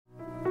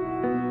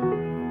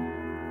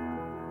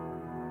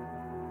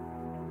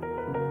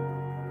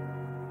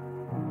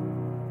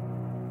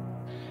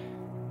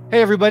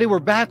Hey, everybody, we're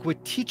back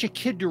with Teach a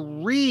Kid to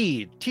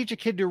Read. Teach a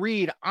Kid to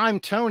Read. I'm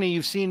Tony.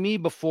 You've seen me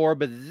before,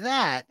 but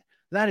that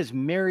is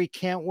Mary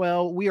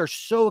Cantwell. We are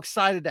so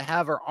excited to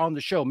have her on the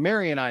show.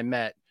 Mary and I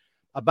met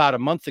about a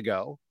month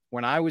ago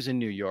when I was in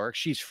New York.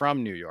 She's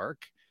from New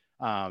York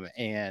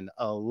and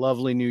a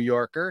lovely New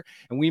Yorker.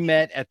 And we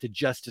met at the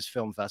Justice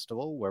Film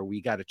Festival where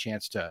we got a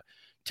chance to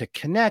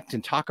connect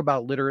and talk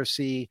about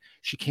literacy.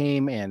 She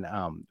came and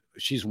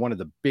she's one of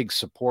the big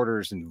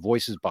supporters and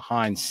voices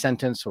behind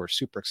Sentence. So we're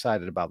super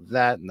excited about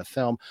that in the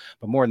film.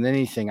 But more than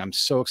anything, I'm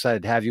so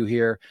excited to have you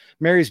here.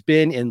 Mary's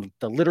been in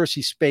the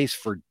literacy space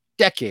for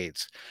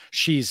decades.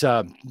 She's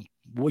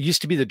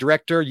used to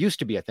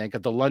be, I think,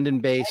 of the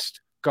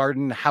London-based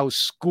Garden House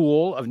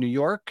School of New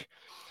York.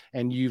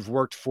 And you've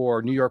worked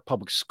for New York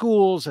Public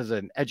Schools as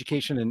an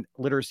education and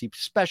literacy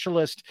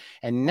specialist.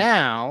 And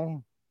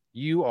now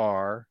you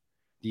are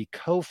the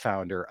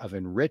co-founder of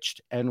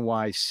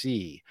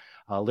EnrichedNYC,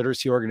 a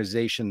literacy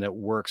organization that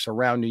works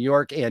around New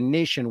York and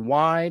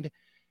nationwide.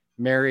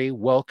 Mary,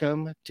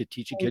 welcome to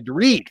Teach a Kid to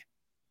Read.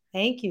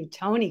 Thank you,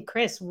 Tony.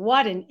 Chris,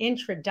 what an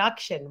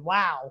introduction.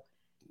 Wow.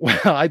 Well,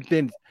 I've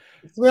been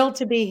thrilled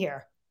to be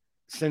here.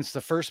 Since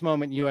the first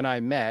moment you and I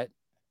met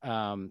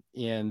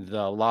in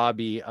the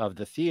lobby of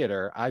the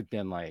theater, I've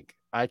been like,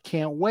 I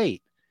can't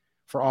wait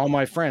for all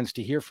my friends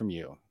to hear from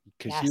you,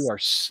 because you are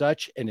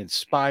such an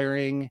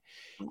inspiring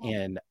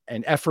and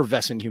an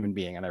effervescent human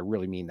being. And I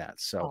really mean that.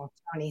 So,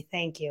 Tony,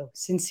 thank you.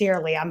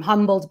 Sincerely, I'm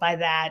humbled by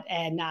that.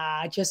 And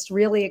just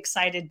really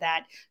excited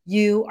that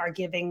you are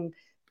giving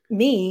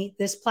me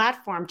this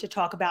platform to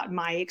talk about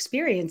my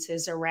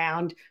experiences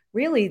around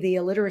really the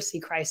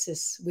illiteracy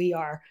crisis we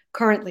are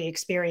currently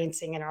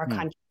experiencing in our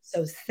country.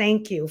 So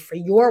thank you for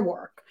your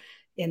work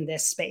in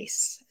this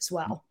space as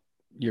well.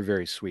 You're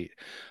very sweet.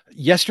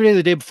 Yesterday,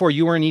 the day before,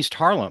 you were in East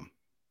Harlem.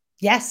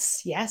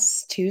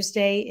 Yes.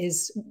 Tuesday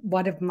is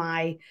one of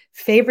my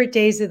favorite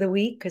days of the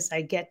week because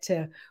I get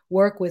to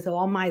work with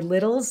all my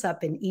littles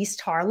up in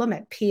East Harlem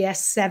at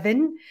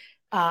PS7.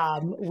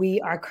 We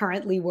are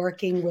currently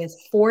working with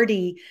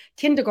 40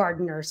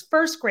 kindergartners,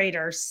 first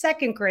graders,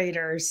 second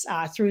graders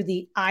through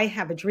the I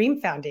Have a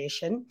Dream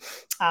Foundation.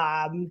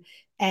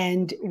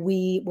 And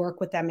we work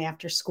with them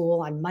after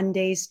school on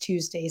Mondays,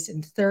 Tuesdays,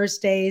 and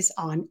Thursdays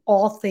on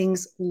all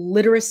things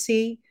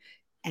literacy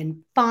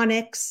and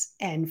phonics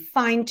and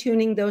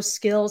fine-tuning those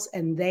skills.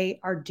 And they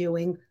are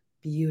doing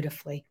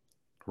beautifully.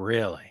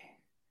 Really?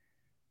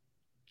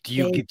 Do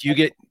you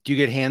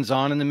get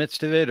hands-on in the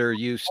midst of it, or are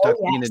you stuck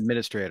being an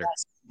administrator?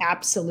 Yes,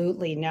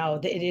 absolutely. No,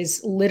 it is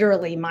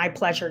literally my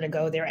pleasure to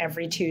go there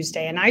every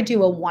Tuesday. And I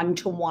do a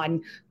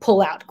one-to-one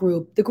pull-out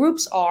group. The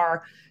groups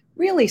are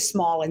really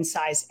small in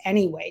size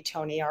anyway,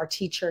 Tony. Our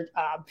teacher,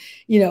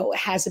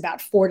 has about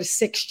 4 to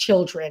 6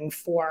 children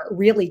for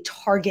really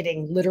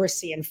targeting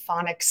literacy and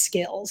phonics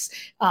skills.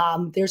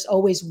 There's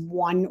always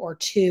 1 or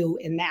 2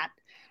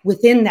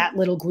 within that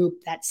little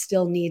group that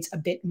still needs a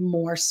bit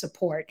more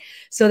support.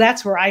 So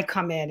that's where I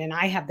come in, and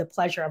I have the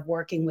pleasure of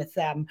working with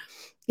them,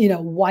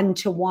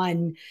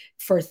 one-to-one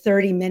for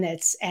 30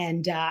 minutes.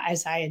 And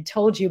as I had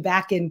told you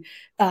back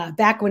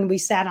when we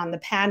sat on the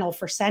panel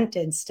for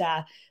Sentenced,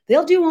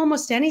 they'll do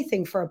almost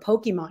anything for a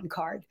Pokemon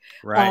card.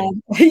 Right.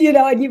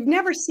 And you've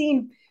never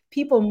seen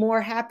people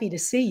more happy to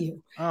see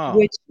you,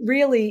 which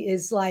really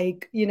is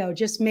like,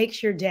 just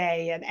makes your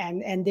day.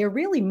 And they're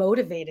really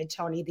motivated,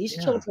 Tony. These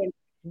children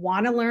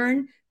want to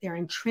learn. They're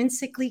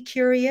intrinsically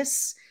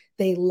curious.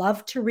 They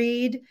love to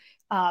read.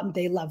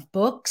 They love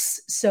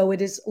books. So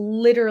it is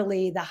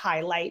literally the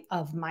highlight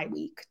of my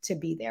week to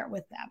be there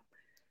with them.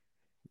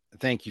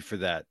 Thank you for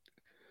that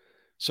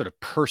sort of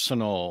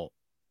personal,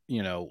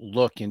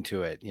 look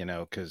into it,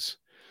 because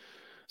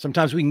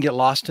sometimes we can get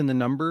lost in the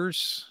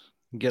numbers,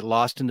 get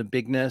lost in the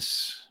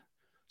bigness.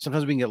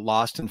 Sometimes we can get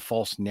lost in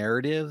false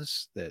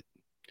narratives that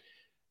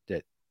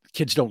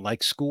kids don't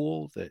like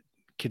school, that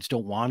kids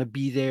don't want to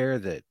be there,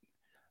 that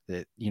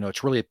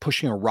it's really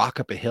pushing a rock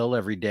up a hill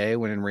every day,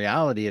 when in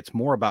reality it's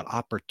more about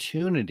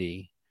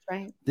opportunity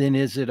than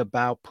is it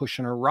about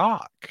pushing a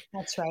rock.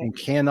 That's right. And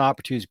can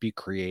opportunities be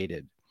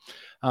created?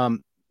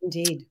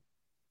 Indeed.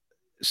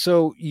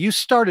 So you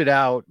started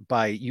out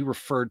you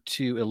referred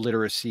to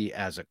illiteracy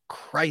as a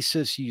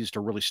crisis. You used a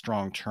really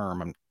strong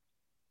term,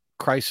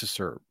 crisis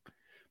or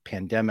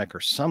pandemic or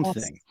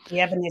something. Yes. We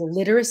have an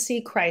illiteracy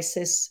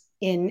crisis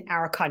in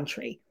our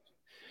country.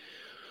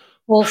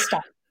 Full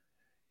stop.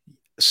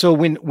 So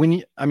when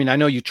I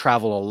know you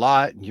travel a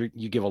lot, you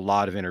give a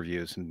lot of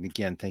interviews, and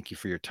again, thank you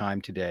for your time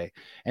today.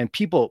 And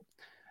people,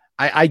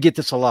 I get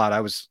this a lot.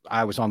 I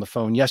was on the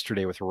phone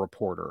yesterday with a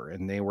reporter,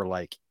 and they were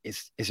like,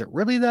 "Is it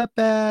really that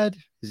bad?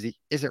 Is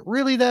it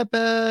really that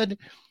bad?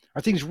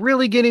 Are things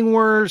really getting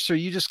worse? Or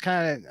you just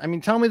kind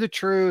of, tell me the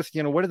truth.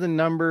 What are the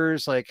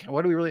numbers? Like,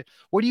 what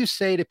do you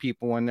say to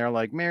people when they're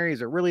like, Mary,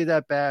 is it really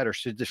that bad? Or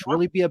should this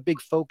really be a big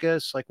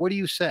focus? Like, what do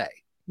you say?"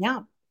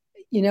 Yeah.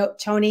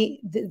 Tony,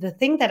 the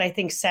thing that I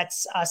think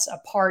sets us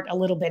apart a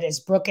little bit is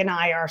Brooke and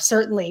I are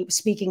certainly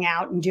speaking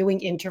out and doing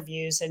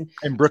interviews. And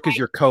Brooke is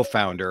your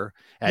co-founder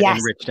at Yes.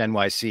 Enriched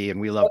NYC,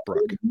 and we love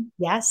Brooke.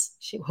 Yes,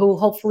 who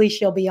hopefully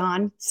she'll be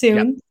on soon.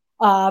 Yep.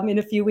 In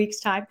a few weeks'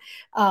 time.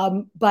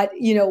 But,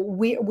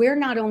 we're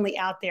not only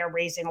out there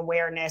raising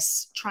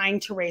awareness, trying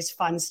to raise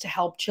funds to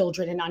help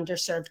children in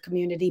underserved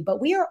community, but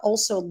we are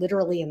also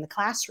literally in the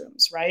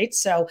classrooms, right?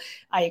 So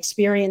I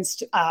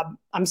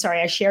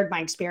shared my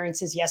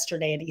experiences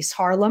yesterday in East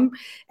Harlem,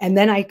 and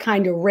then I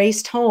kind of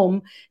raced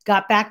home,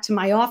 got back to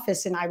my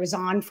office, and I was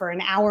on for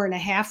an hour and a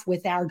half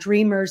with our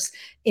dreamers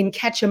in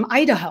Ketchum,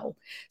 Idaho.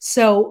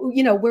 So,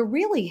 we're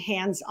really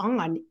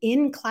hands-on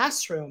in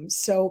classrooms.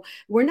 So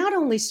we're not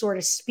only sort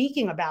of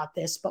speaking about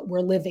this, but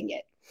we're living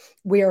it.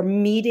 We are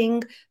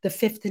meeting the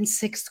 5th and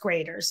 6th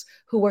graders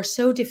who are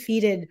so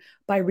defeated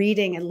by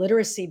reading and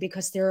literacy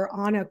because they're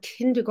on a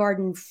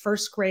kindergarten,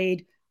 first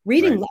grade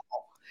reading level.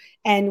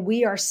 And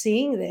we are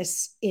seeing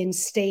this in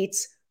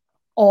states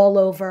all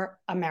over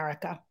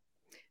America: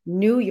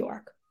 New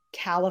York,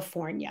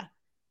 California,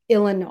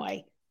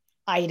 Illinois,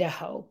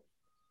 Idaho,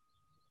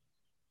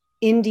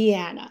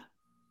 Indiana.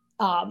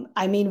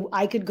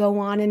 I could go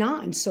on and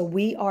on. So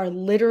we are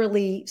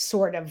literally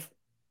sort of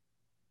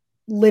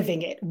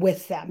living it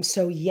with them.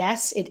 So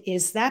yes, it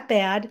is that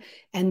bad.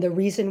 And the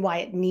reason why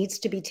it needs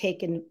to be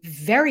taken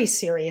very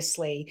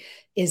seriously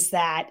is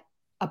that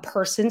a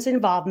person's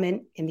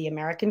involvement in the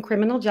American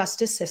criminal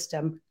justice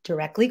system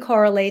directly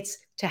correlates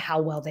to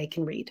how well they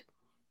can read.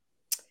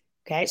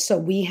 Okay, so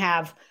we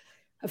have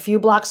a few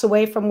blocks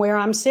away from where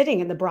I'm sitting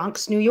in the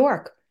Bronx, New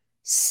York,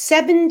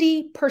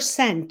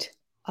 70%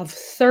 of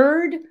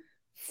 3rd,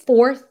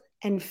 4th,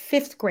 and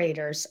 5th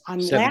graders on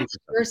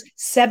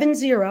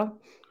 70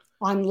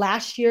 on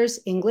last year's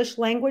English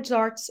language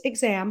arts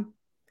exam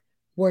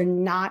were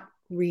not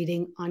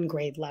reading on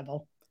grade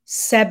level.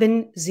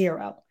 70.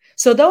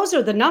 So those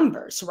are the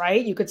numbers,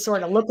 right? You could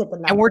sort of look at the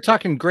numbers. And we're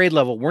talking grade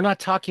level. We're not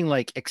talking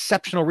like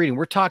exceptional reading.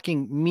 We're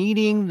talking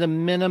meeting the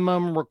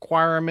minimum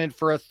requirement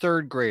for a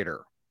 3rd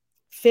grader.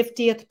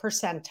 50th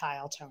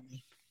percentile,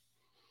 Tony.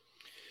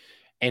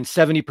 And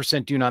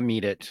 70% do not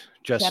meet it,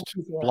 just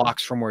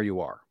blocks from where you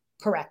are.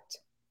 Correct.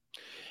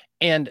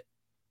 And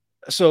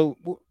so,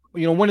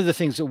 one of the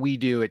things that we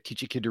do at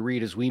Teach a Kid to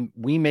Read is we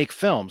make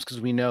films,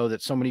 because we know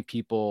that so many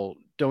people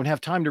don't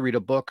have time to read a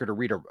book or to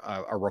read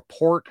a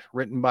report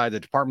written by the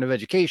Department of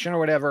Education or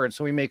whatever. And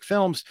so we make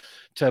films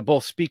to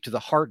both speak to the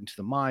heart and to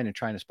the mind and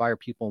try and inspire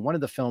people. And one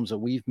of the films that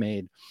we've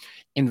made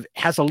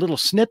has a little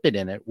snippet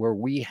in it where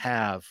we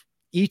have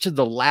each of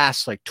the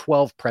last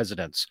 12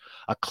 presidents,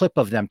 a clip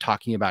of them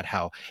talking about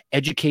how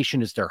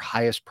education is their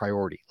highest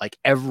priority. Like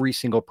every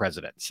single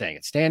president saying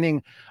it,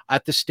 standing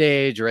at the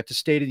stage or at the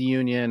State of the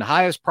Union,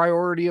 highest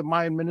priority of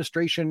my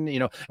administration,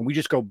 and we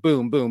just go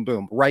boom, boom,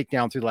 boom, right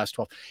down through the last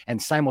 12.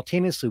 And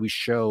simultaneously, we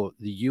show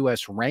the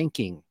U.S.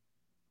 ranking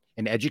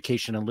in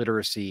education and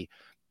literacy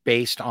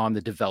based on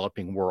the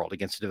developing world,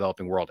 against the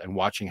developing world, and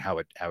watching how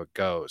it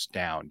goes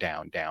down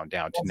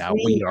to now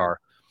we are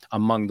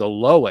among the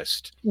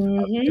lowest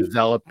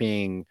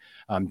developing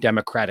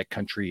democratic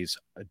countries,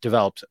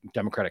 developed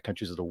democratic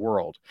countries of the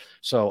world.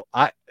 So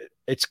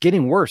it's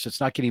getting worse. It's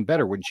not getting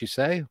better, wouldn't you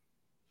say?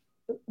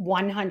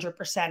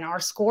 100%. Our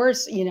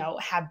scores,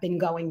 have been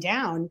going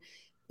down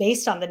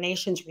based on the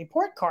nation's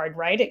report card,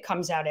 right? It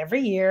comes out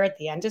every year at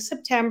the end of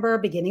September,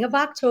 beginning of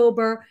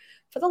October.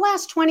 For the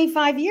last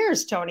 25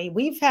 years, Tony,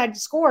 we've had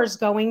scores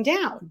going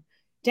down.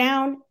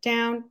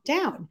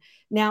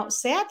 Now,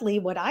 sadly,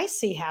 what I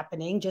see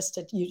happening,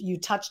 you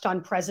touched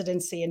on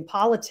presidency and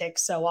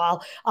politics, so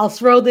I'll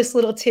throw this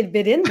little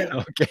tidbit in there.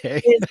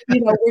 Okay.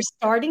 We're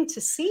starting to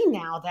see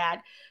now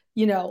that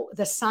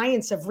the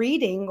science of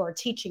reading or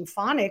teaching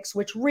phonics,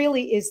 which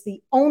really is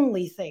the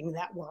only thing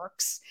that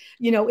works,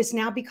 is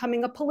now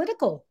becoming a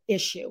political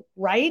issue,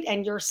 right?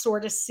 And you're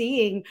sort of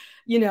seeing,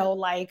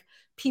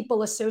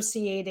 people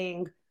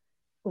associating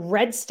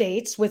red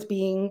states with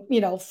being,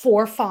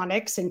 for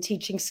phonics and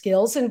teaching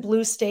skills, and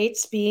blue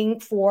states being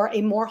for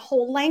a more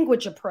whole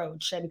language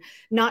approach and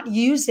not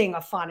using a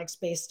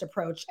phonics-based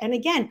approach. And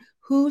again,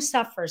 who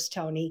suffers,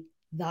 Tony?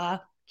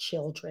 The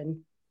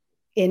children.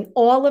 In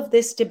all of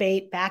this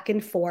debate back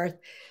and forth,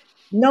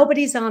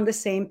 nobody's on the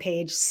same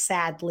page,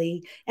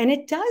 sadly. And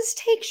it does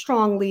take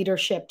strong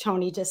leadership,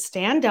 Tony, to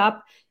stand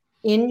up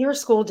in your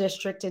school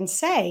district and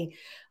say,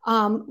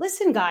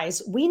 listen,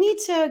 guys, we need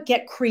to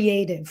get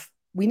creative.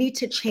 We need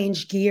to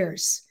change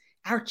gears.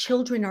 Our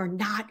children are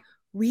not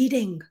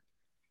reading.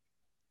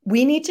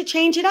 We need to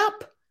change it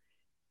up.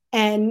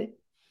 And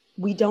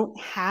we don't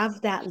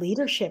have that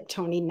leadership,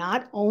 Tony,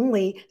 not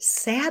only,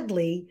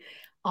 sadly,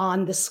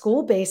 on the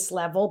school-based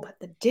level, but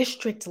the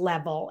district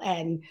level.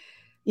 And,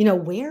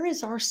 where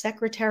is our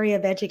Secretary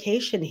of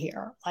Education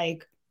here?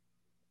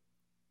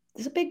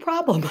 There's a big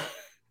problem.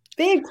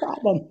 Big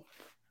problem.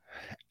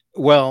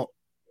 Well,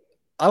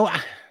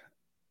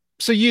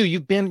 so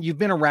you've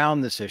been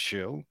around this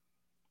issue,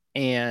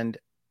 and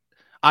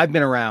I've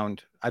been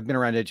around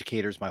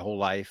educators my whole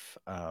life.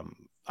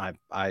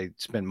 I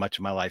spent much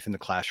of my life in the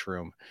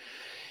classroom,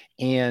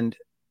 and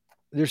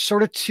there's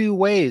sort of two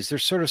ways.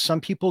 There's sort of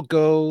some people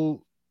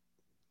go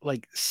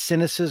like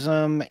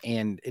cynicism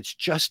and it's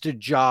just a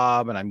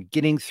job and I'm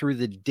getting through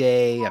the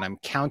day and I'm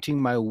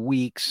counting my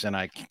weeks and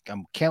I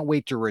can't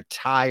wait to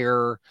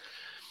retire.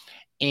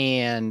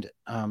 And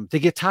they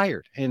get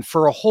tired, and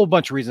for a whole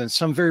bunch of reasons,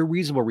 some very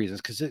reasonable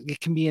reasons, because it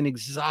can be an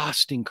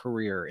exhausting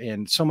career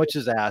and so much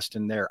is asked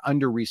and they're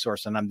under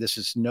resourced. And this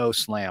is no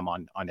slam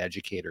on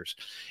educators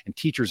and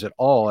teachers at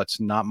all. It's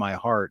not my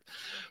heart.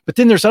 But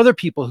then there's other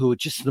people who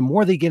just, the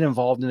more they get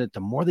involved in it, the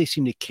more they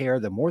seem to care,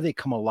 the more they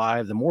come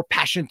alive, the more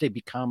passionate they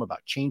become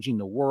about changing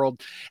the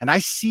world. And I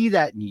see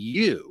that in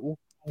you,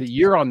 that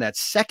you're on that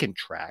second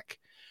track.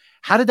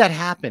 How did that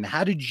happen?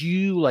 How did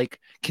you like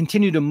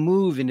continue to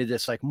move into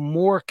this, like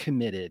more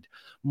committed,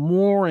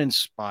 more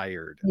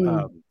inspired,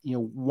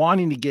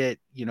 wanting to get,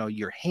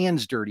 your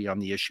hands dirty on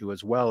the issue,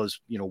 as well as,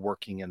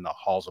 working in the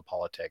halls of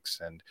politics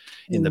and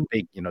in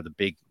the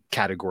big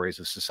categories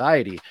of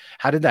society?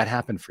 How did that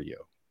happen for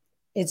you?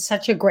 It's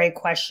such a great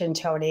question,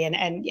 Tony.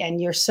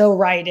 And you're so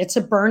right. It's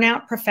a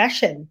burnout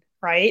profession,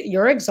 right?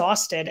 You're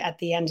exhausted at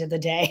the end of the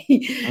day,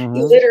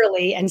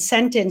 literally. And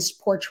Sentence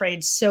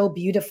portrayed so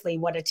beautifully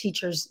what a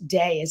teacher's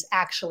day is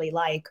actually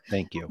like.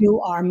 Thank you.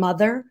 You are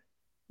mother,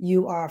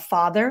 you are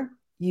father,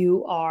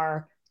 you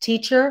are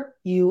teacher,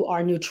 you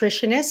are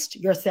nutritionist,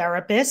 you're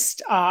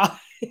therapist.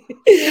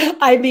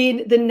 I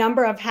mean, the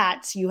number of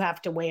hats you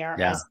have to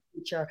wear as a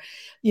teacher,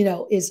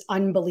 is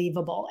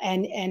unbelievable.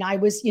 And I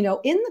was, in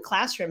the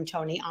classroom,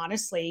 Tony,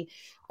 honestly,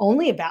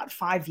 only about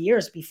 5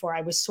 years before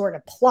I was sort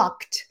of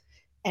plucked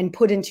and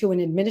put into an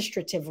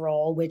administrative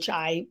role, which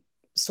I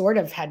sort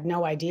of had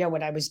no idea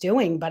what I was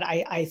doing. But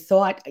I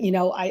thought,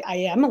 I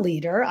am a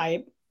leader.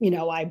 I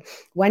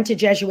went to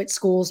Jesuit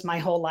schools my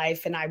whole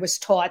life, and I was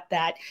taught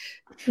that,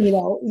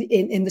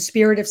 in the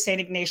spirit of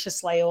St.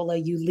 Ignatius Loyola,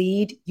 you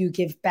lead, you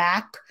give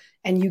back,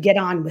 and you get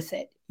on with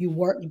it. You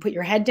work, you put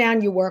your head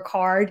down, you work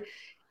hard.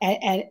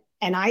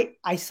 And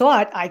I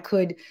thought I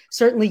could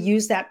certainly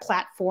use that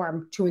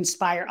platform to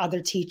inspire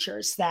other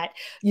teachers that,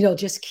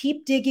 just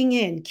keep digging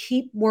in,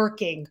 keep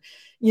working,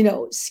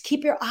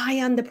 keep your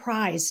eye on the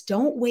prize.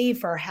 Don't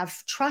waver,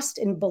 have trust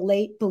and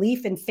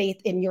belief and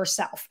faith in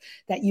yourself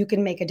that you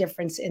can make a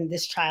difference in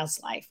this child's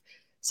life.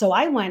 So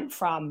I went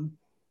from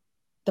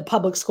the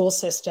public school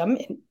system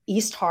in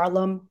East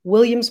Harlem,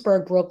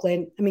 Williamsburg,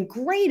 Brooklyn. I mean,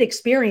 great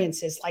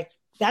experiences. Like,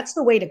 that's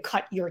the way to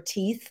cut your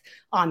teeth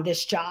on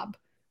this job,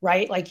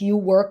 right? Like, you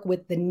work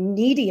with the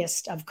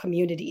neediest of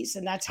communities,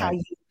 and that's how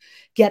you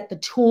get the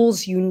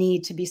tools you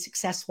need to be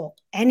successful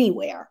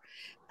anywhere.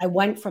 I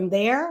went from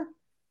there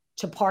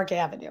to Park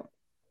Avenue,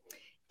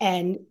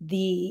 and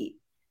the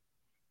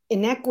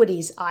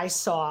inequities I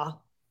saw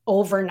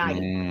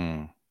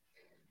overnight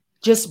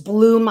just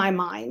blew my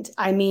mind.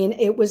 I mean,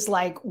 it was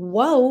like,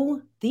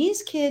 whoa,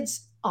 these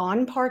kids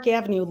on Park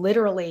Avenue,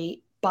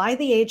 literally by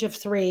the age of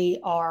 3,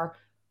 are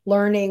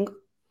learning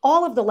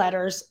all of the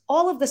letters,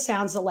 all of the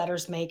sounds the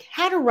letters make,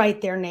 how to write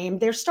their name.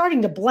 They're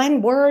starting to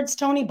blend words,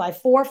 Tony, by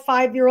 4 or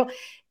 5-year-old.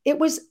 It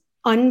was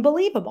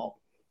unbelievable.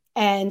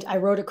 And I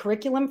wrote a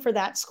curriculum for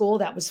that school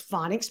that was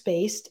phonics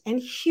based and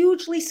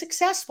hugely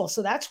successful.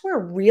 So that's where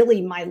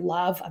really my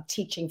love of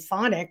teaching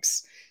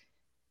phonics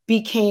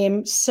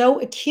became so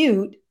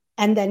acute.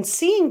 And then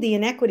seeing the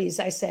inequities,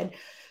 I said,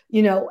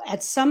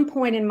 at some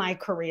point in my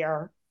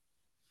career,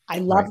 I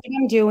love what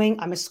I'm doing.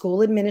 I'm a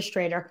school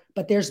administrator,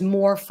 but there's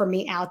more for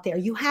me out there.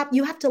 You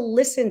have to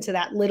listen to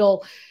that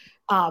little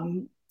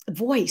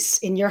voice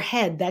in your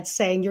head that's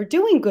saying you're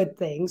doing good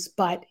things,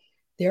 but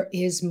there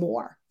is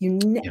more.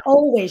 You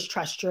always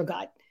trust your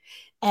gut.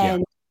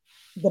 And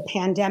the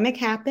pandemic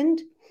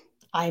happened.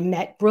 I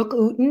met Brooke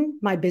Uten,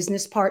 my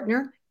business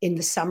partner, in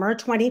the summer of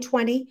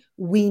 2020.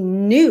 We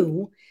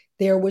knew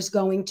there was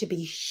going to be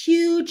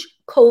huge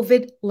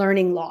COVID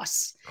learning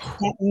loss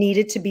that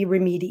needed to be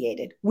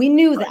remediated. We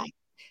knew that.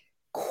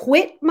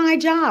 Quit my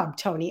job,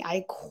 Tony.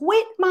 I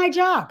quit my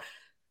job.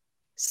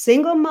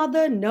 Single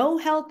mother, no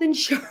health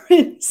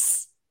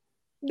insurance,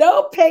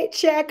 no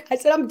paycheck. I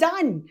said, I'm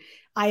done.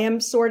 I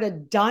am sort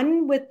of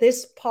done with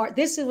this part.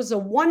 This was a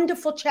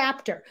wonderful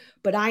chapter,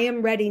 but I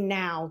am ready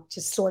now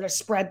to sort of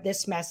spread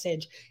this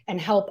message and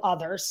help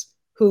others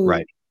who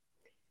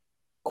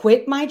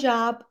quit my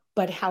job,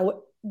 but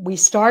how we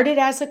started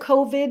as a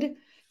COVID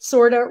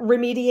sort of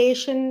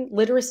remediation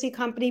literacy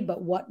company,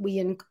 but what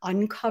we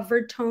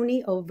uncovered,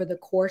 Tony, over the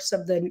course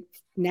of the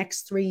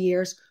next 3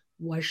 years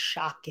was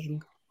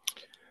shocking.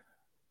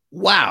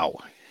 Wow.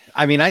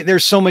 I mean,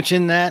 there's so much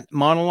in that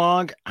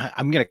monologue.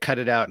 I'm going to cut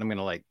it out and I'm going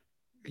to like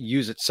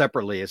use it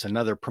separately as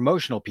another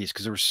promotional piece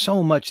because there was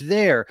so much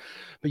there.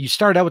 But you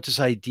started out with this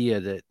idea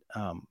that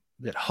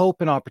that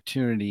hope and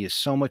opportunity is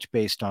so much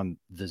based on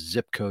the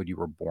zip code you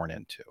were born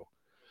into.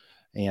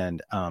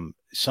 And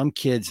some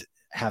kids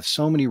have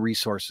so many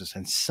resources,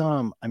 and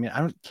some, I mean,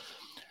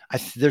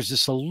 there's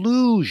this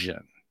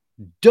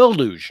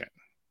delusion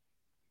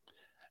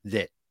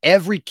that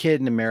every kid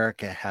in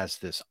America has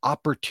this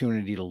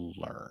opportunity to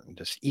learn,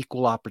 this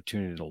equal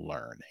opportunity to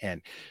learn.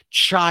 And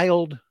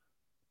child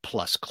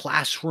plus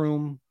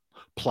classroom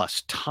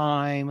plus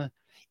time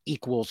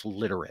equals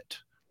literate.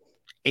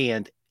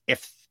 And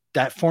if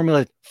that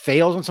formula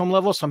fails on some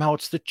level, somehow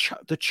it's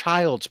the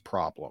child's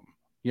problem,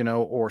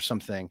 or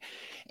something.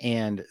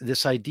 And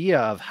this idea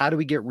of how do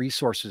we get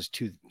resources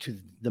to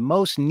the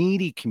most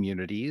needy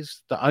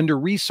communities, the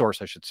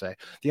under-resourced, I should say,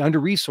 the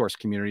under-resourced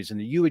communities,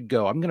 and you would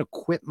go, I'm going to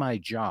quit my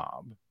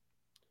job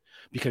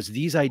because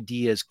these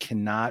ideas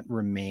cannot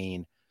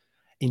remain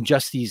in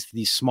just these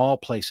small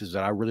places,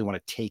 that I really want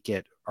to take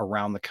it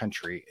around the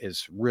country,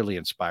 is really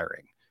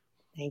inspiring.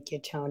 Thank you,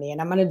 Tony.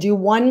 And I'm going to do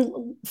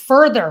one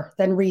further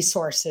than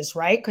resources,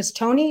 right? Because,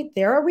 Tony,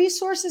 there are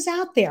resources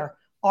out there.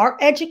 Our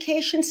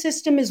education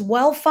system is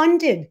well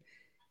funded.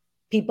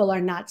 People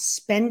are not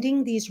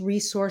spending these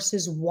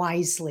resources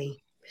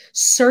wisely.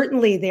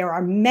 Certainly, there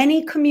are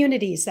many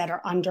communities that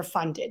are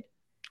underfunded.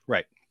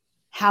 Right.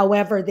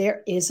 However,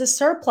 there is a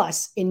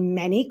surplus in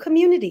many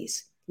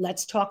communities.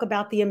 Let's talk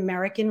about the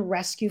American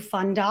Rescue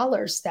Fund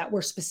dollars that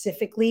were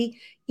specifically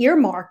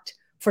earmarked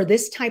for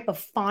this type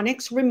of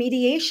phonics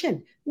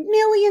remediation.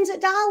 Millions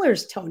of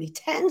dollars, Tony,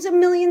 tens of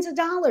millions of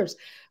dollars.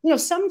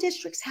 Some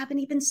districts haven't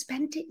even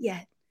spent it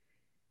yet.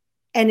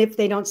 And if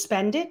they don't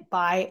spend it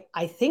by,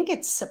 I think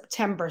it's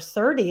September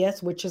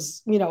 30th, which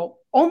is,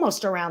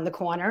 almost around the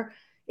corner,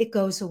 it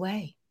goes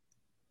away.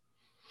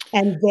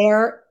 And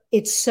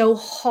it's so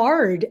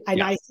hard. And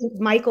yeah. I think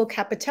Michael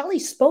Capitelli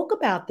spoke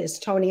about this,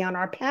 Tony, on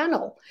our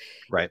panel.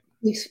 Right.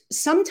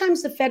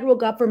 Sometimes the federal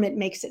government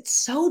makes it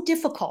so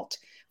difficult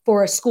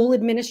for a school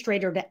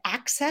administrator to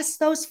access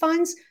those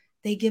funds,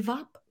 they give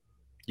up.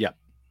 Yeah.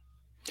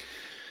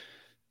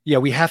 Yeah,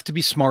 we have to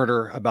be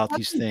smarter about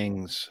these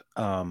things.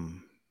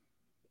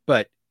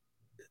 But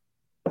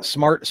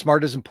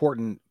smart is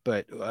important.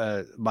 But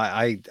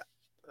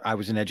I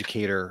was an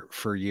educator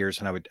for years,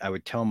 and I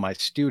would tell my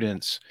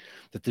students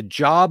that the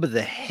job of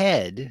the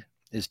head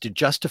is to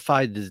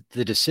justify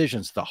the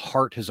decisions the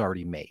heart has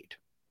already made.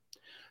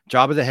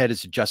 Job of the head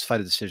is to justify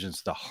the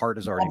decisions the heart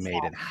has already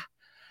made. And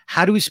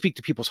how do we speak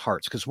to people's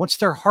hearts? Because once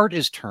their heart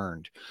is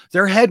turned,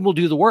 their head will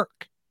do the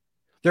work.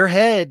 Their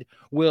head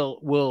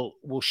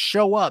will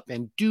show up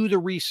and do the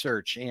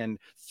research and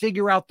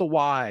figure out the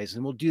whys,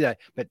 and we'll do that.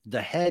 But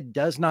the head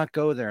does not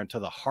go there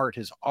until the heart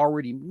has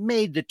already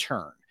made the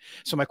turn.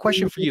 So my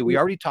question for you, we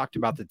already talked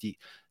about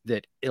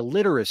that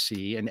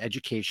illiteracy and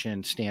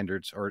education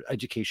standards, or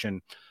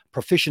education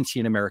proficiency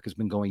in America, has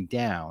been going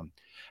down.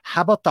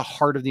 How about the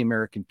heart of the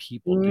American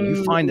people? Do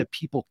you find that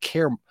people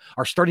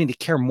are starting to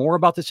care more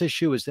about this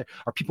issue?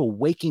 Are people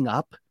waking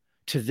up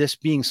to this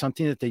being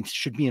something that they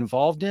should be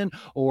involved in?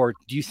 Or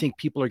do you think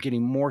people are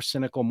getting more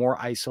cynical, more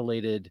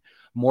isolated,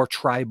 more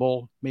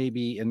tribal,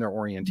 maybe, in their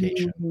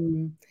orientation?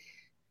 Mm-hmm.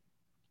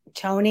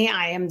 Tony,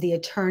 I am the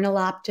eternal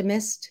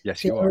optimist.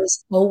 Yes, you are. There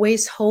is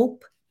always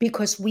hope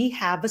because we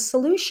have a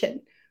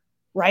solution,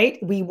 right?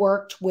 We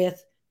worked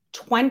with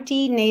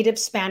 20 native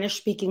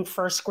Spanish-speaking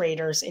first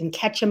graders in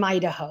Ketchum,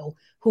 Idaho,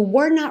 who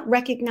were not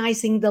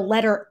recognizing the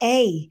letter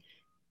A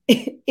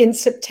in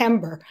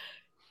September,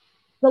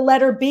 the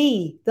letter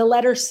B, the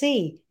letter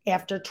C.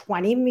 After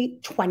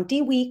 20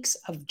 weeks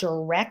of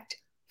direct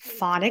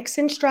phonics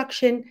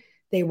instruction,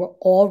 they were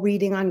all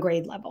reading on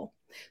grade level.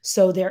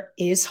 So there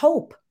is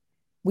hope.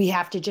 We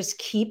have to just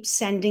keep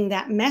sending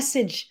that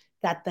message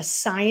that the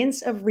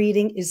science of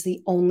reading is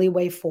the only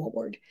way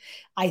forward.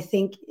 I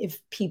think if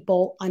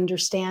people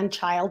understand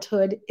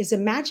childhood is a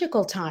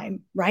magical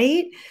time,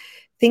 right?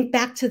 Think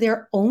back to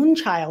their own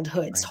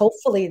childhoods. Right.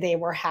 Hopefully they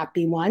were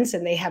happy ones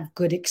and they have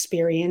good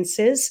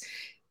experiences.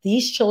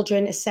 These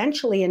children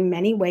essentially in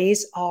many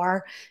ways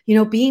are,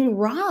 being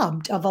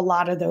robbed of a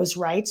lot of those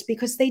rights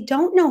because they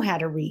don't know how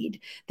to read.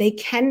 They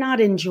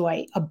cannot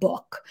enjoy a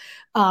book.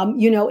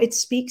 It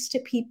speaks to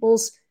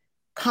people's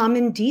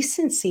common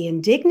decency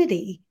and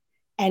dignity.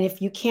 And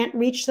if you can't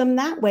reach them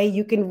that way,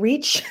 you can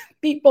reach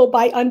people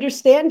by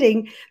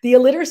understanding the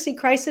illiteracy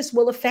crisis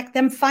will affect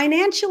them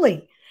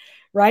financially,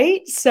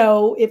 right?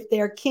 So if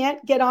they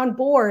can't get on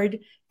board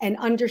and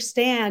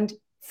understand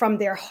from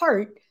their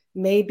heart,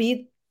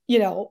 maybe,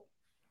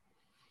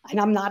 and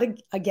I'm not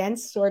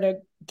against sort of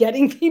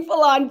getting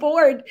people on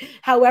board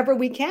however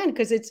we can,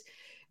 because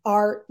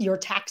your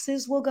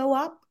taxes will go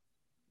up.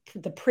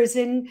 The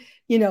prison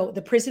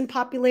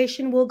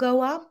population will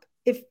go up.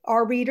 If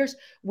our readers,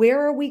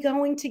 where are we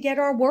going to get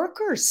our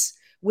workers?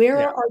 Where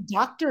are our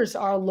doctors,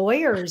 our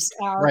lawyers,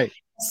 our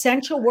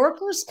essential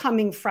workers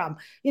coming from?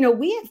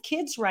 We have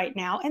kids right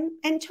now.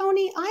 And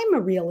Tony, I'm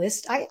a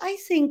realist. I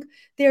think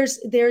there's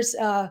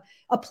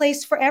a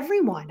place for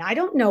everyone. I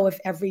don't know if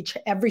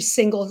every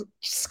single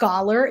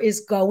scholar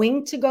is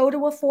going to go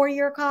to a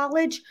 4-year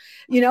college,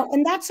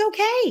 and that's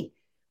okay.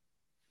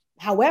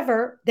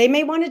 However, they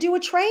may want to do a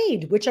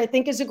trade, which I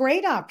think is a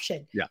great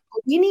option. Yeah.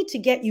 We need to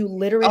get you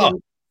literate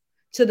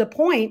to the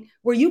point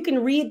where you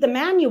can read the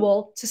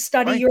manual to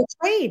study your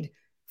trade.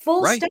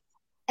 Full stop.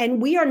 And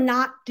we are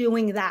not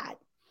doing that.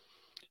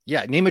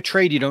 Yeah. Name a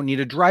trade you don't need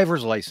a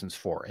driver's license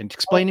for. And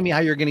explain to me how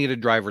you're going to get a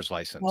driver's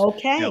license.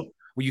 Okay.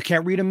 Well, you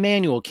can't read a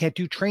manual, can't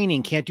do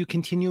training, can't do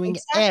continuing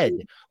ed,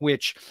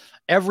 which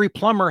every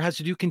plumber has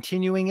to do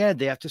continuing ed.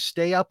 They have to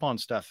stay up on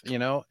stuff,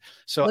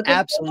 So Look at Billy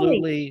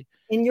absolutely.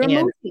 in your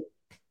And movie.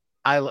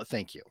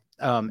 thank you.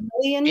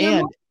 Billy in your movie.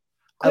 And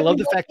I love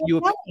the fact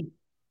that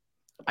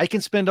I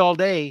can spend all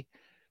day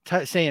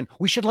saying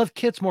we should love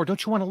kids more.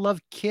 Don't you want to love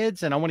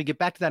kids? And I want to get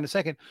back to that in a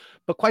second.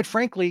 But quite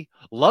frankly,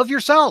 love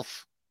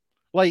yourself.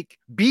 Like,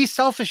 be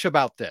selfish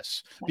about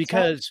this. That's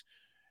because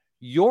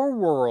your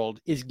world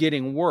is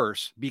getting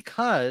worse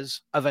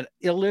because of an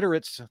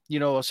illiterate,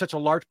 such a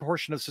large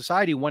portion of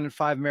society. 1 in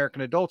 5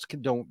 American adults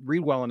don't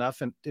read well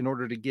enough in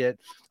order to get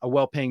a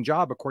well-paying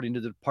job, according to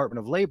the Department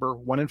of Labor.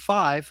 1 in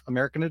 5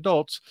 American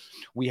adults.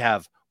 We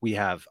have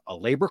a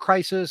labor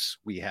crisis.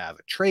 We have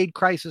a trade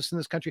crisis in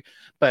this country.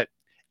 But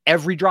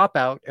every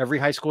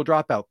high school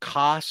dropout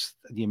costs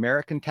the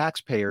American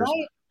taxpayers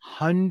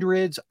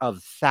hundreds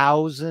of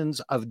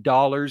thousands of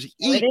dollars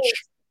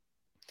each.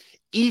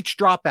 Each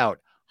dropout,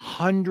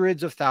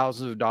 hundreds of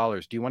thousands of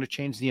dollars. Do you want to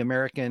change the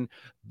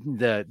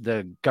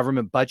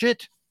government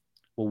budget?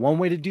 Well, one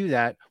way to do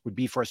that would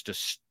be for us to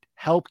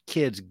help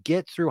kids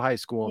get through high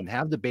school and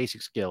have the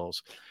basic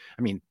skills.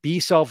 I mean, be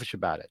selfish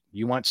about it.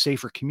 You want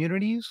safer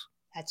communities?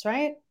 That's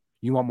right.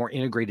 You want more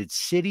integrated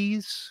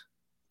cities?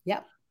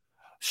 Yep.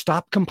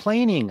 Stop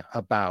complaining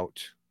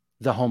about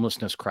the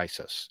homelessness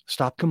crisis.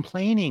 Stop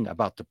complaining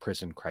about the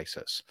prison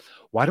crisis.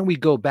 Why don't we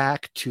go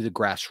back to the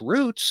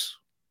grassroots,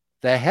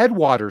 the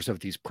headwaters of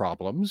these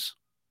problems?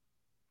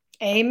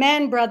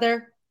 Amen,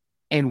 brother.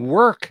 And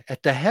work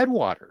at the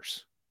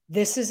headwaters.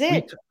 This is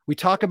it. We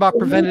talk about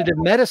preventative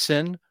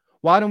medicine.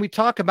 Why don't we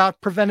talk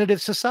about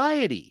preventative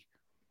society?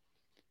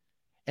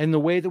 And the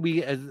way that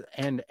we,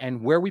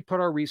 and where we put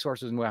our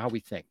resources and how we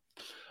think.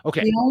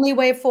 Okay. The only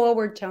way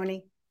forward,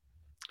 Tony.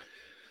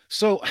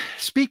 So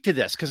speak to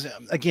this, because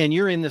again,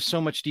 you're in this so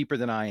much deeper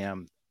than I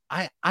am.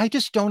 I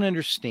just don't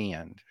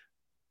understand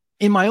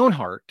in my own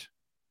heart,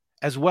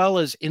 as well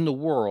as in the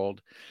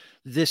world,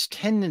 this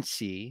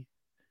tendency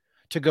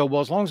to go,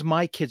 well, as long as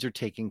my kids are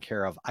taken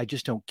care of, I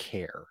just don't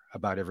care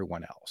about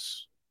everyone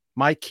else.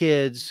 My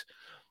kids,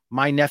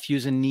 my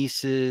nephews and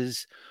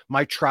nieces,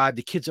 my tribe,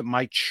 the kids at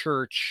my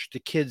church, the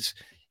kids,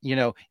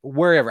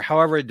 wherever,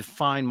 however I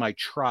define my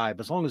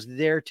tribe, as long as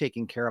they're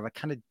taken care of, I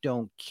kind of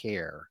don't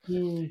care.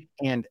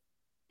 And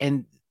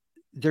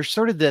there's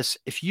sort of this,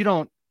 if you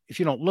don't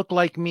look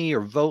like me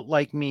or vote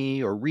like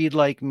me or read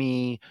like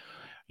me,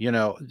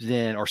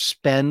 then, or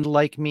spend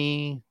like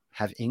me,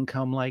 have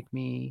income like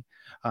me.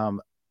 If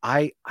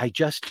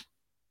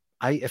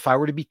I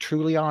were to be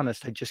truly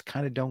honest, I just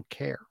kind of don't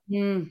care.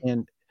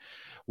 And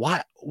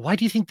why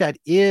do you think that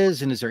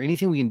is? And is there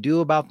anything we can do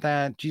about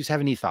that? Do you just have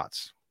any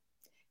thoughts?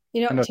 I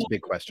know it's a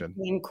big question.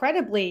 The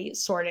incredibly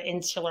sort of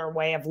insular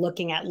way of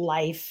looking at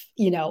life,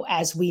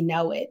 as we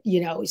know it,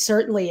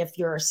 certainly if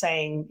you're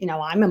saying,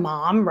 I'm a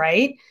mom,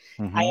 right?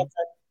 Mm-hmm. I have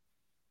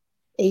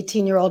an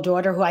 18-year-old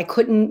daughter who I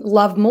couldn't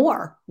love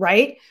more,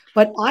 right?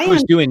 But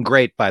who's doing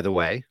great, by the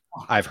way.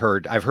 I've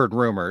heard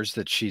rumors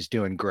that she's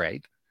doing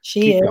great.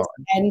 She is,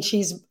 and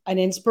she's an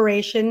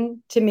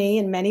inspiration to me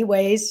in many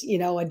ways,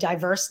 a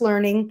diverse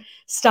learning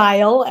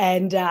style.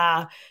 And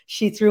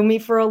she threw me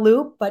for a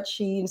loop, but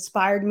she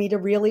inspired me to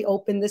really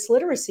open this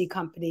literacy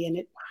company. And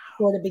it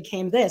sort of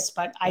became this,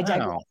 but I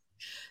digress.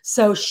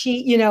 So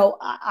she,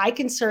 I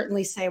can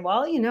certainly say,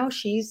 well,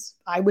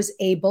 I was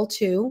able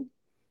to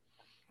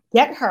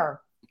get her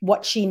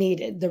what she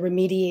needed, the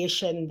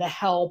remediation, the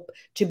help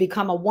to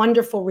become a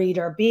wonderful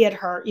reader, be at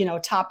her,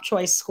 top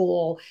choice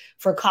school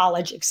for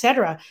college, et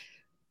cetera.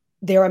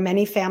 There are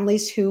many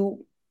families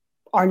who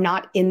are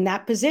not in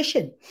that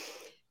position.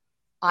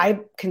 I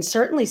can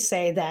certainly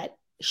say that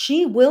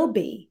she will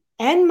be,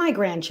 and my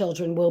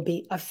grandchildren will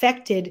be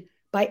affected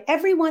by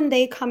everyone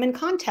they come in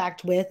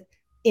contact with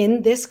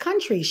in this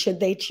country, should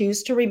they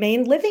choose to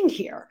remain living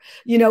here.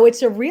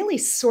 It's a really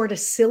sort of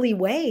silly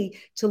way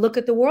to look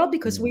at the world,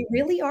 because we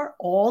really are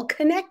all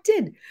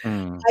connected.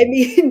 I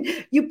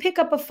mean, you pick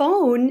up a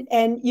phone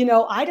and,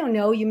 I don't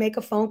know, you make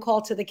a phone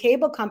call to the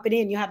cable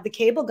company and you have the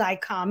cable guy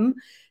come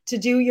to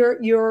do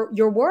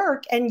your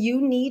work, and you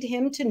need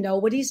him to know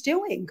what he's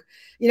doing.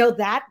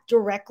 That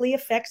directly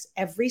affects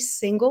every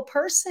single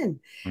person.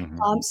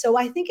 Mm-hmm. So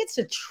I think it's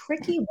a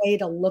tricky way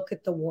to look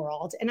at the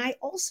world. And I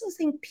also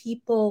think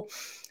people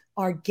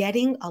are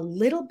getting a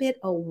little bit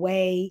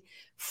away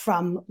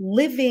from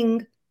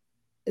living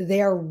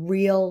their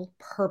real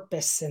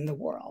purpose in the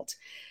world.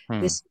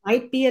 This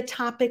might be a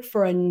topic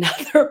for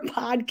another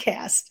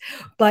podcast,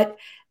 but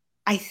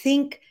I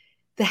think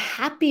the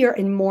happier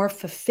and more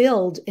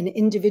fulfilled an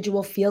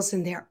individual feels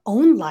in their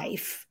own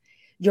life,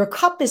 your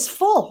cup is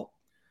full.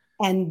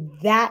 And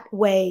that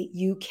way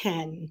you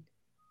can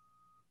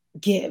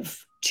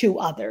give to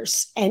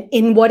others, and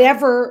in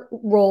whatever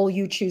role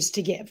you choose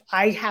to give.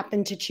 I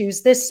happen to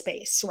choose this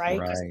space, right?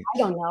 Because I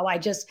don't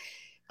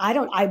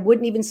know. I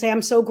wouldn't even say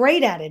I'm so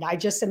great at it. I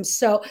just am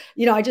so,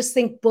 I just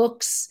think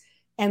books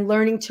and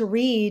learning to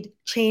read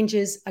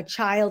changes a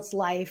child's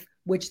life,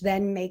 which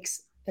then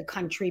makes the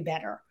country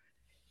better.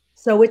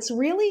 So it's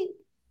really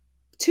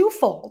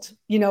twofold,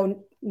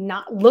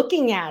 not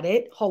looking at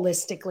it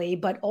holistically,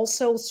 but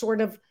also sort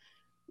of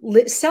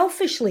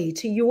selfishly,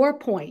 to your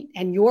point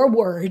and your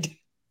word,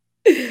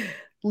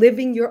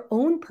 living your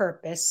own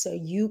purpose so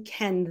you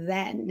can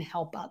then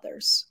help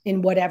others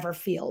in whatever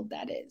field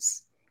that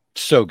is.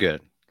 So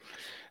good.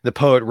 The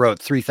poet wrote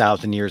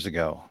 3,000 years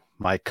ago,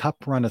 "My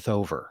cup runneth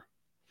over."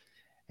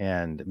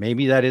 And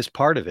maybe that is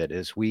part of it,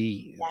 is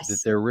that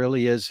Yes. there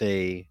really is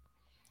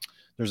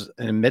there's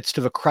in the midst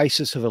of a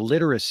crisis of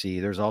illiteracy,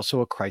 there's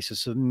also a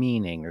crisis of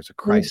meaning. There's a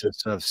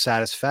crisis of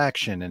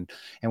satisfaction.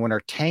 And when our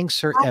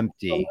tanks are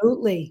empty,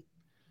 Absolutely.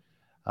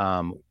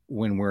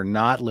 when we're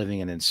not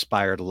living an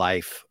inspired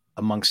life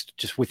amongst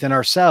just within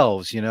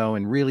ourselves,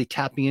 and really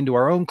tapping into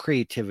our own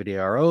creativity,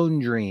 our own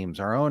dreams,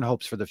 our own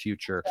hopes for the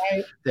future,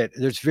 Right. that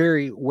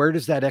where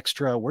does that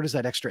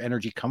extra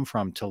energy come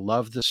from to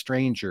love the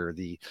stranger,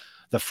 the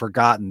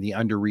forgotten, the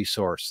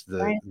under-resourced,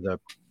 Right.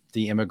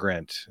 the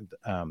immigrant?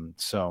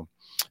 So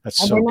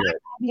that's And so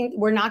good.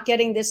 we're not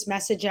getting this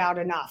message out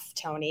enough,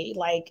 Tony.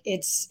 Like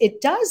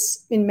it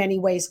does in many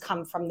ways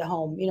come from the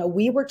home.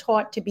 We were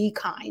taught to be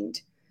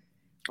kind,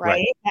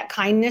 right? That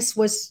kindness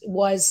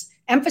was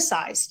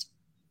emphasized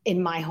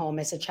in my home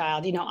as a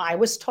child. I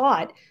was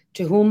taught,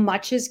 to whom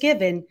much is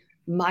given,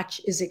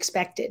 much is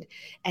expected.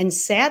 And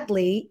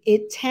sadly,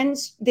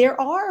 there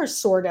are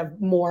sort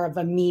of more of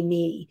a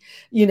me,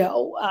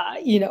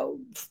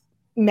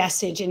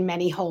 message in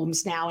many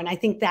homes now. And I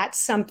think that's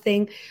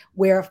something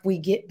where if we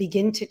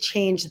begin to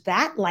change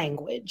that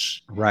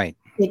language, Right.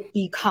 it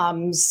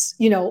becomes,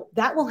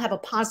 that will have a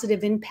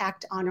positive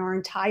impact on our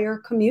entire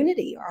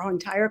community, our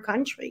entire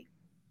country.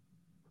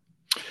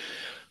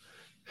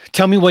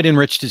 Tell me what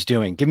Enriched is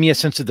doing. Give me a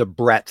sense of the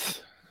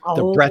breadth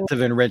Oh,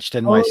 of Enriched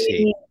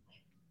NYC.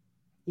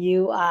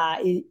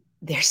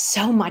 There's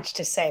so much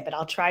to say, but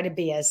I'll try to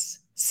be as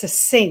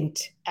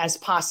succinct as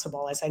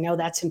possible, as I know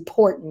that's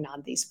important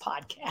on these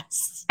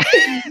podcasts.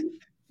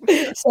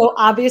 So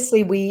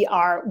obviously we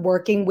are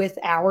working with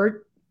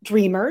our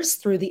dreamers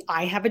through the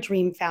I Have a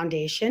Dream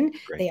Foundation.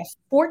 Great. They have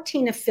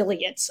 14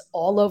 affiliates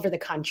all over the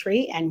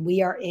country, and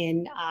we are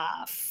in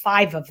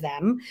 5 of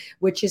them,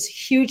 which is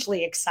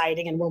hugely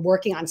exciting. And we're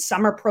working on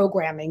summer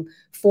programming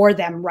for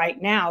them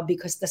right now,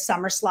 because the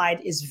summer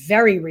slide is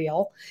very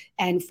real.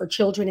 And for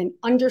children in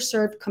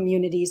underserved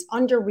communities,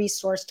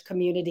 under-resourced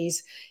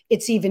communities,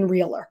 it's even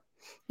realer.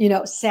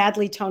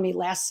 Sadly, Tony,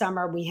 last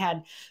summer we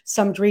had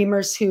some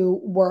dreamers who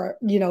were,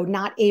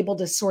 not able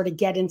to sort of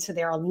get into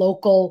their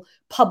local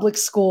public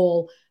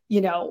school,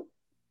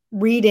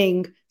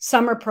 reading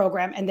summer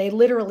program. And they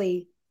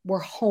literally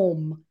were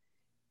home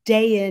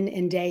day in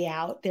and day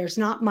out. There's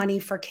not money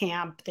for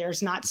camp.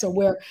 So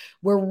we're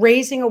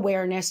raising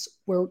awareness.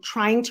 We're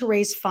trying to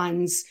raise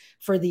funds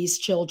for these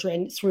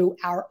children through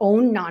our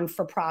own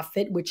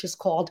non-for-profit, which is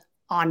called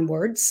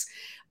OnWords.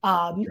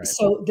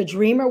 So the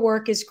dreamer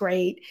work is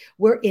great.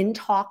 We're in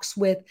talks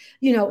with,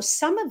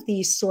 some of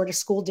these sort of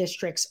school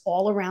districts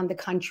all around the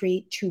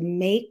country to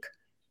make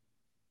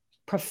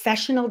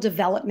professional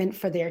development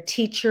for their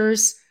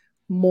teachers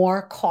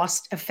more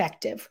cost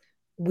effective.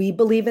 We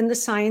believe in the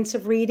science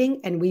of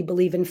reading, and we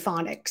believe in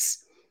phonics.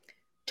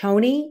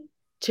 Tony,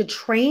 to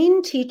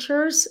train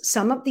teachers,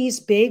 some of these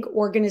big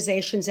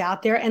organizations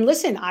out there, and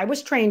listen, I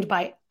was trained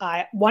by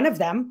one of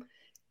them.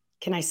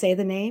 Can I say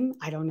the name?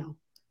 I don't know.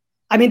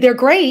 I mean, they're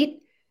great.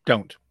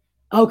 Don't.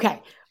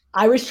 Okay.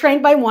 I was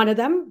trained by one of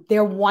them.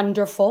 They're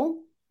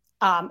wonderful.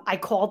 I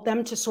called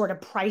them to sort of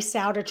price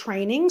out a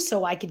training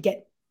so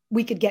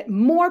we could get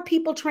more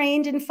people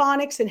trained in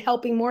phonics and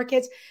helping more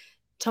kids.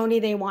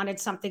 Tony, they wanted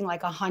something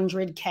like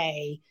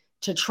 $100K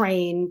to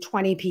train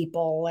 20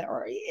 people,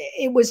 or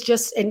it was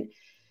just, and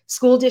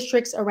school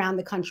districts around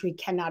the country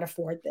cannot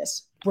afford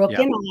this. Brooke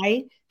and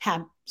I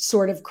have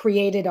sort of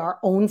created our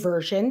own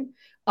version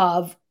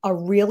of a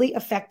really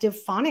effective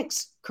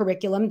phonics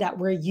curriculum that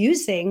we're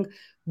using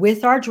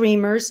with our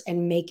dreamers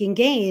and making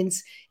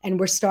gains, and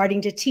we're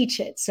starting to teach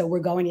it. So we're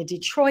going to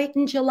Detroit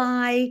in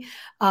July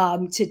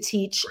to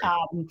teach,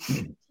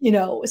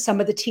 some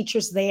of the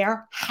teachers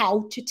there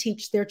how to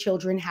teach their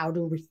children how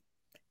to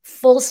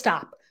full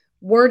stop,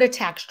 word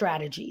attack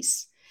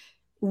strategies,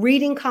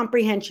 reading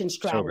comprehension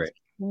strategies,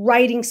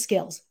 writing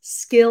skills.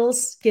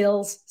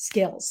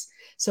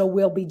 So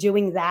we'll be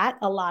doing that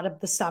a lot of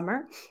the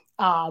summer.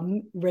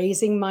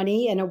 Raising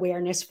money and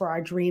awareness for our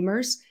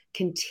dreamers,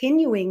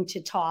 continuing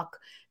to talk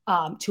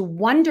to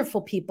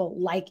wonderful people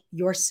like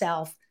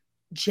yourself,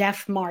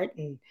 Jeff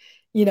Martin.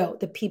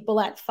 The people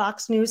at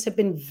Fox News have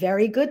been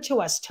very good to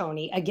us,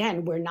 Tony.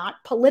 Again, we're not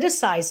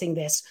politicizing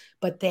this,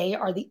 but they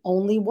are the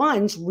only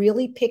ones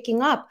really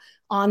picking up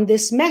on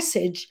this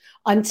message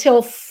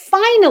until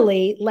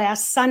finally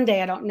last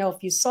Sunday, I don't know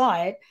if you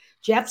saw it,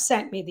 Jeff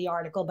sent me the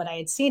article, but I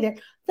had seen it,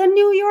 the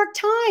New York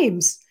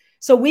Times.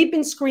 So we've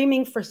been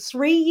screaming for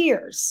 3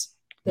 years,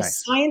 the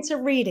science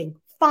of reading,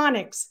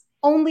 phonics,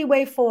 only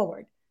way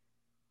forward.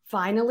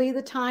 Finally,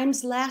 the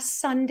Times last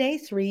Sunday,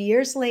 3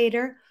 years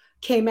later,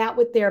 came out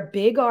with their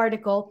big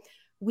article.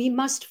 We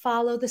must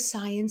follow the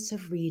science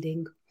of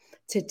reading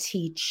to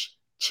teach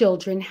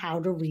children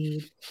how to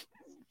read.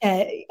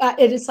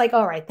 It is like,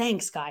 all right,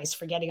 thanks guys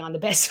for getting on the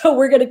best. So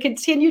we're going to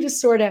continue to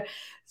sort of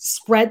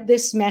spread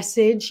this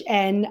message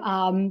and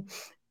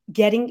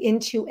getting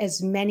into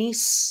as many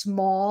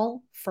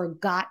small,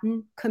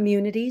 forgotten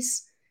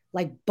communities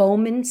like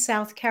Bowman,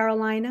 South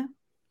Carolina,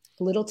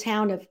 a little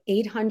town of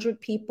 800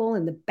 people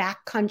in the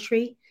back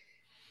country.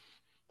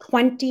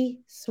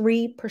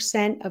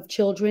 23% of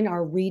children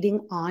are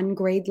reading on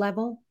grade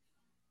level.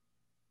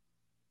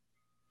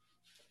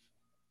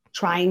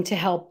 Trying to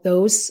help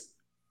those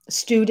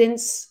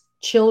students,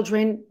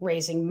 children,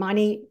 raising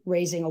money,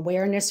 raising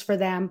awareness for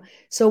them.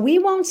 So we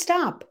won't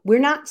stop. We're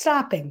not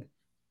stopping.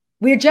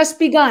 We're just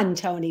begun,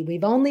 Tony.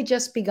 We've only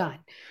just begun,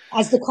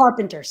 as the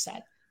carpenter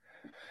said.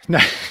 No,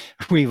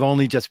 we've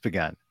only just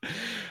begun.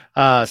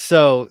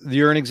 So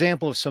you're an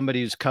example of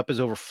somebody whose cup is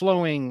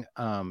overflowing.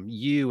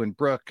 You and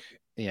Brooke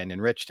and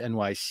Enriched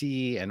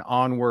NYC and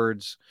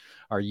OnWords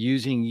are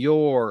using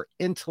your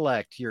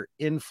intellect, your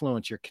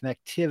influence, your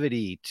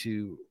connectivity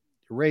to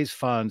raise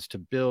funds, to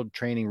build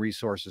training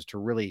resources, to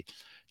really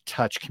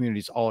touch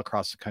communities all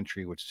across the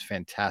country, which is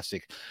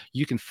fantastic.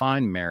 You can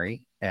find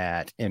Mary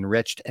at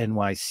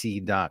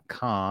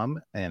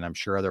EnrichedNYC.com, and I'm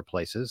sure other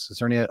places. Is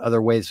there any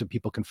other ways that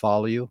people can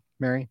follow you,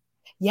 Mary?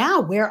 Yeah,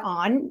 we're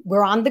on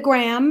the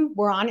gram.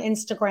 We're on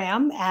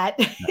Instagram at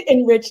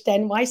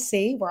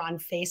EnrichedNYC. We're on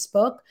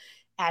Facebook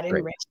at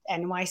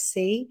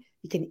EnrichedNYC.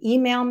 You can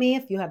email me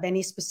if you have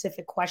any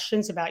specific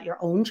questions about your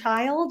own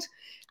child.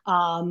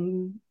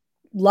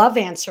 Love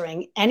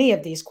answering any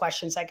of these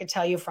questions. I could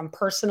tell you from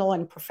personal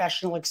and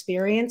professional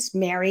experience.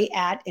 Mary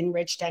at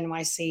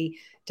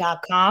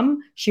EnrichedNYC.com.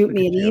 Shoot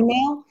me an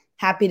email.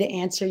 Happy to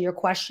answer your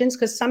questions,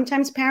 because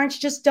sometimes parents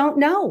just don't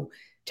know.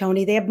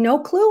 Tony, they have no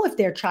clue if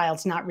their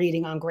child's not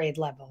reading on grade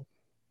level.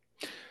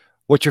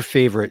 What's your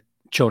favorite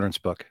children's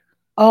book?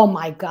 Oh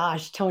my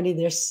gosh, Tony,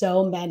 there's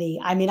so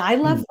many. I mean, I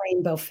love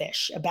Rainbow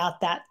Fish,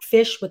 about that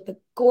fish with the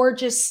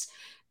gorgeous,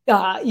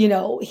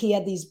 he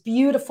had these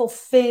beautiful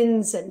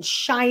fins and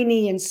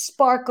shiny and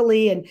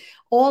sparkly, and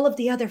all of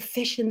the other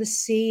fish in the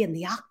sea and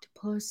the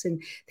octopus.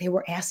 And they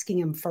were asking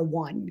him for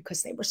one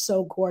because they were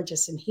so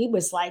gorgeous. And he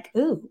was like,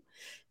 ooh,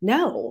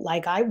 no,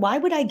 like why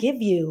would I give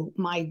you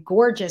my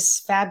gorgeous,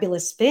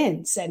 fabulous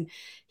fins? And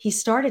he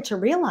started to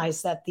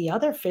realize that the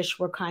other fish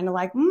were kind of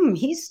like,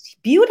 he's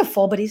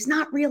beautiful, but he's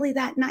not really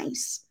that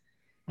nice.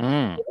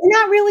 We're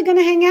not really going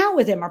to hang out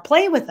with him or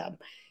play with him.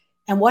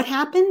 And what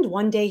happened?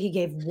 One day he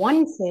gave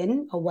one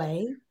fin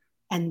away,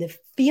 and the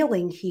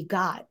feeling he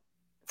got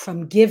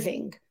from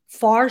giving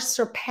far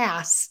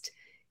surpassed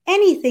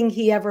anything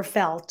he ever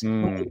felt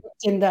when he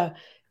looked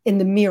in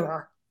the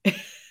mirror.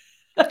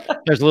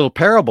 There's a little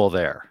parable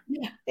there.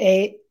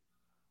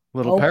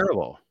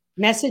 Parable.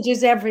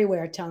 Messages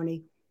everywhere,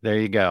 Tony. There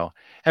you go.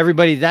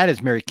 Everybody, that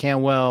is Mary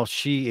Cantwell.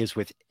 She is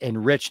with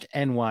Enriched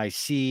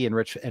NYC,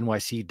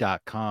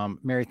 EnrichedNYC.com.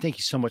 Mary, thank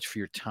you so much for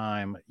your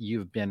time.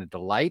 You've been a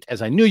delight,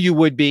 as I knew you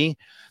would be.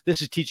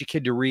 This is Teach a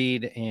Kid to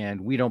Read,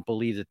 and we don't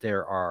believe that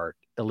there are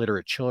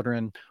illiterate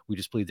children. We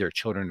just believe there are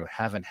children who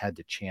haven't had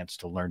the chance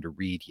to learn to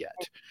read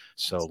yet.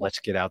 So let's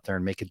get out there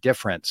and make a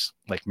difference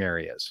like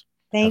Mary is.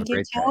 Thank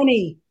you,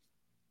 Tony.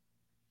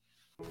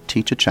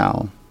 Teach a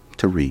child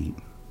to read.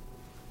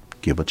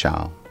 Give a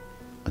child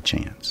a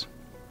chance.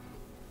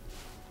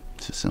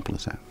 It's as simple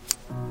as that.